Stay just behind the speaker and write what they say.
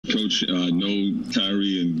Coach, no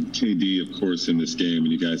Kyrie and KD, of course, in this game,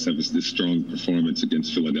 and you guys have this strong performance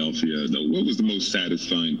against Philadelphia. What was the most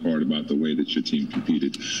satisfying part about the way that your team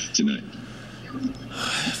competed tonight?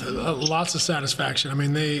 Lots of satisfaction. I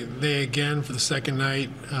mean, they again, for the second night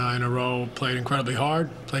in a row, played incredibly hard,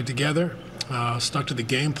 played together, stuck to the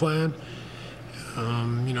game plan.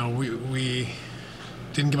 You know, we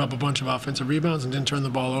didn't give up a bunch of offensive rebounds and didn't turn the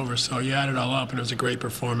ball over. So you add it all up, and it was a great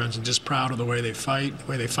performance. And just proud of the way they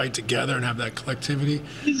fight together and have that collectivity.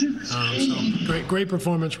 So great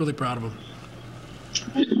performance. Really proud of them.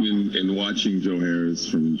 And watching Joe Harris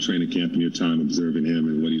from training camp and your time observing him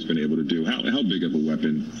and what he's been able to do, how big of a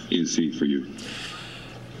weapon is he for you?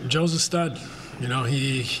 Joe's a stud. You know,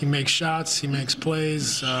 he makes shots, he makes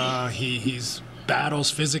plays, he's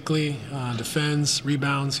battles physically, defends,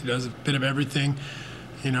 rebounds. He does a bit of everything.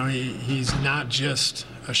 You know, he's not just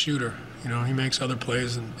a shooter. You know, he makes other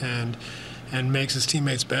plays and makes his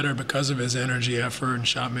teammates better because of his energy, effort, and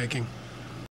shot making.